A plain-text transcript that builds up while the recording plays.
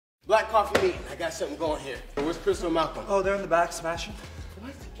Black coffee meeting. I got something going here. Where's Crystal and Malcolm? Oh, they're in the back smashing.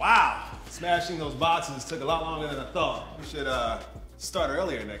 What? Wow. Smashing those boxes took a lot longer than I thought. We should start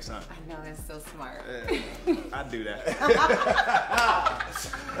earlier next time. I know, that's so smart. Yeah, I'd do that.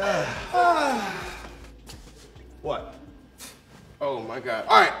 What? Oh my God.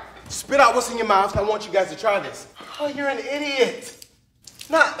 All right, spit out what's in your mouth. I want you guys to try this. Oh, you're an idiot.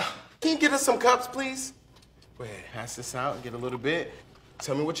 Can you get us some cups, please? Go ahead, pass this out and get a little bit.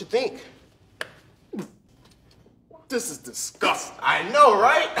 Tell me what you think. This is disgusting. I know,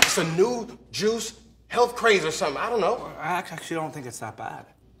 right? It's a new juice, health craze or something. I don't know. I actually don't think it's that bad.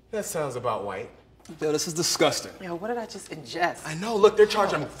 That sounds about white. Yo, this is disgusting. Yo, what did I just ingest? I know, look, they're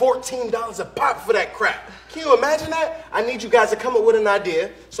charging $14 a pop for that crap. Can you imagine that? I need you guys to come up with an idea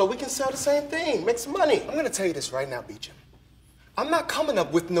so we can sell the same thing, make some money. I'm gonna tell you this right now, Beecham. I'm not coming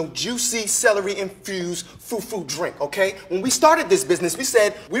up with no juicy celery-infused foo-foo drink, okay? When we started this business, we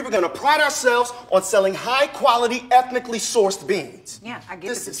said we were gonna pride ourselves on selling high-quality, ethnically sourced beans. Yeah, I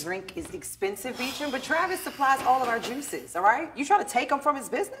get that the drink is expensive, Beecham, but Travis supplies all of our juices, all right? You try to take them from his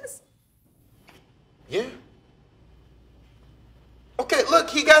business? Yeah. Okay, look,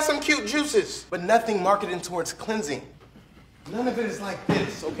 he got some cute juices, but nothing marketed towards cleansing. None of it is like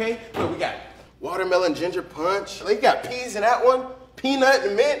this, okay? Look, we got watermelon ginger punch. You got peas in that one, peanut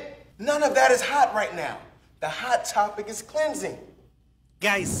and mint. None of that is hot right now. The hot topic is cleansing.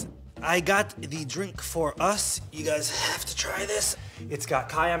 Guys, I got the drink for us. You guys have to try this. It's got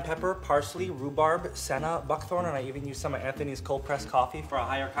cayenne pepper, parsley, rhubarb, senna, buckthorn, and I even used some of Anthony's cold pressed coffee for a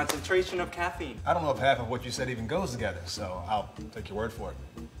higher concentration of caffeine. I don't know if half of what you said even goes together, so I'll take your word for it.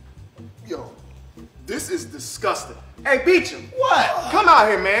 Yo, this is disgusting. Hey, Beecham. What? Come out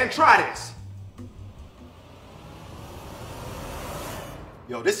here, man. Try this.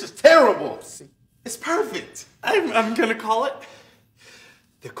 Yo, this is terrible. It's perfect. I'm gonna call it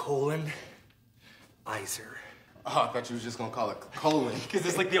the colonizer. Oh, I thought you was just gonna call it colon. Because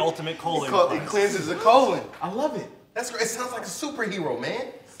it's like the ultimate colon. It cleanses the colon. I love it. That's great. It sounds like a superhero,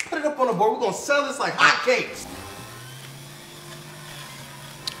 man. Put it up on the board. We're gonna sell this like hotcakes.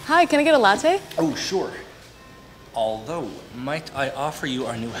 Hi, can I get a latte? Oh, sure. Although, might I offer you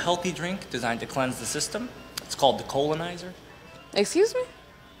our new healthy drink designed to cleanse the system? It's called the colonizer. Excuse me?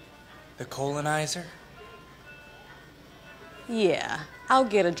 The colonizer? Yeah, I'll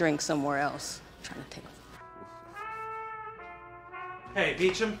get a drink somewhere else. I'm trying to take. Hey,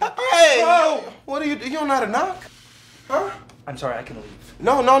 Beecham. Hey! Whoa. What are you don't know how to knock? Huh? I'm sorry, I can leave.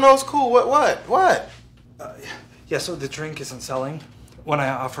 No, it's cool. What? Yeah, so the drink isn't selling. When I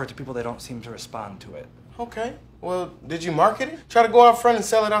offer it to people, they don't seem to respond to it. Okay. Well, did you market it? Try to go out front and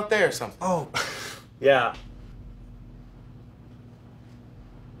sell it out there or something. Oh, yeah.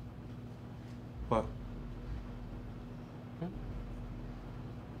 What?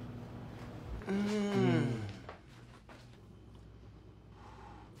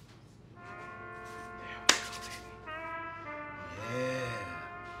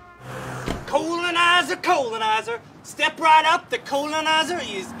 Colonizer, step right up, the colonizer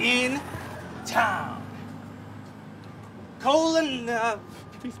is in town.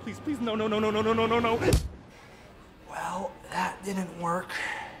 Please, no. Well, that didn't work.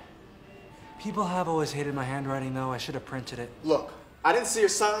 People have always hated my handwriting, though. I should have printed it. Look, I didn't see your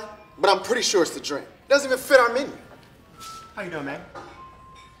sign, but I'm pretty sure it's the drink. It doesn't even fit our menu. How you doing, man?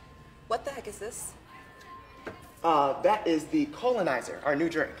 What the heck is this? That is the colonizer, our new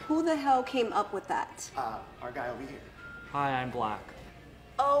drink. Who the hell came up with that? Our guy over here. Hi, I'm Black.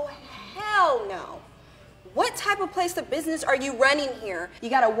 Oh, hell no. What type of place of business are you running here? You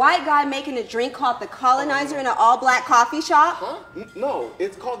got a white guy making a drink called the colonizer in an all-black coffee shop? Huh? No,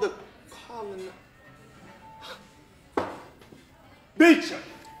 it's called the Beecham!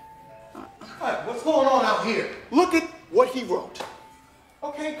 What? What's going on out here? Look at what he wrote.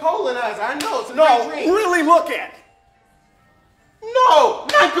 Okay, colonizer, I know, it's a great drink. Really look at it. No,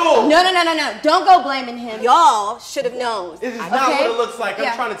 not go. No. Don't go blaming him. Y'all should have known. This is not what it looks like.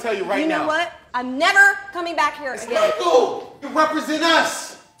 I'm trying to tell you right now. You know what? I'm never coming back here again. Not go. You represent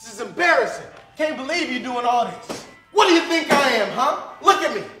us. This is embarrassing. Can't believe you're doing all this. What do you think I am, huh? Look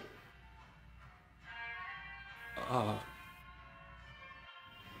at me.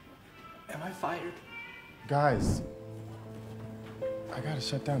 Am I fired? Guys, I gotta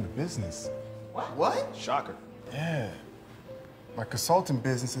shut down the business. What? Shocker. Yeah. My consulting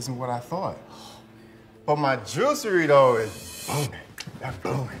business isn't what I thought. But my juicery, though, is booming. That's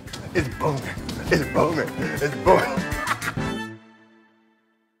booming. It's booming. It's booming. It's booming.